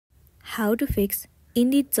How to fix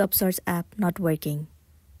Indeed Job Search app not working.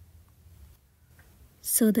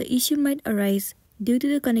 So the issue might arise due to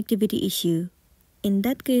the connectivity issue. In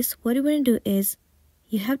that case, what you want to do is,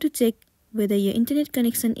 you have to check whether your internet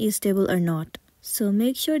connection is stable or not. So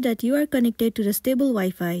make sure that you are connected to the stable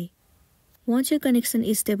Wi-Fi. Once your connection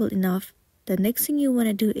is stable enough, the next thing you want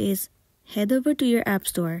to do is head over to your app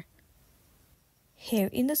store. Here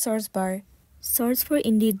in the search bar, search for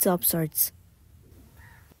Indeed Job Search.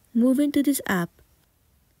 Move into this app.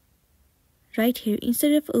 Right here,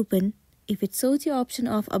 instead of open, if it shows the option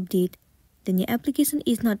of update, then your application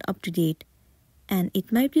is not up to date, and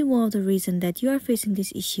it might be one of the reasons that you are facing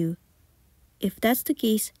this issue. If that's the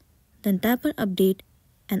case, then tap on update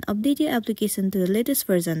and update your application to the latest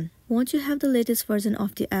version. Once you have the latest version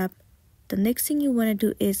of the app, the next thing you want to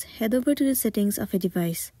do is head over to the settings of your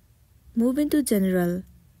device. Move into General.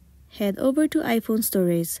 Head over to iPhone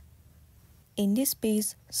Storage. In this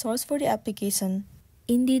page, search for the application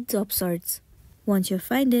Indeed Job Search. Once you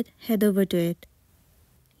find it, head over to it.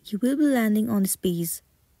 You will be landing on this page.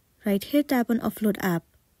 Right here, tap on Offload App.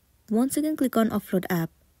 Once again, click on Offload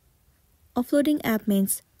App. Offloading app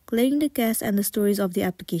means clearing the cache and the storage of the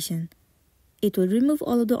application. It will remove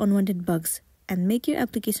all of the unwanted bugs and make your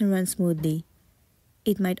application run smoothly.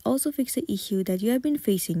 It might also fix the issue that you have been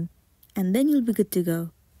facing, and then you'll be good to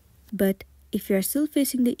go. But if you are still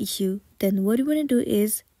facing the issue, then what you want to do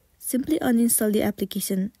is simply uninstall the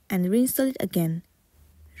application and reinstall it again.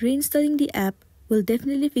 Reinstalling the app will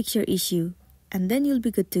definitely fix your issue, and then you'll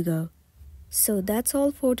be good to go. So that's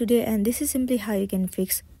all for today, and this is simply how you can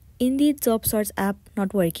fix Indeed Job Search app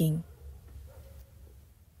not working.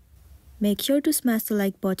 Make sure to smash the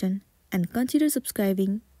like button and consider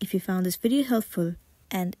subscribing if you found this video helpful.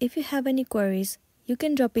 And if you have any queries, you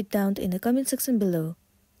can drop it down in the comment section below.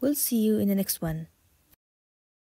 We'll see you in the next one.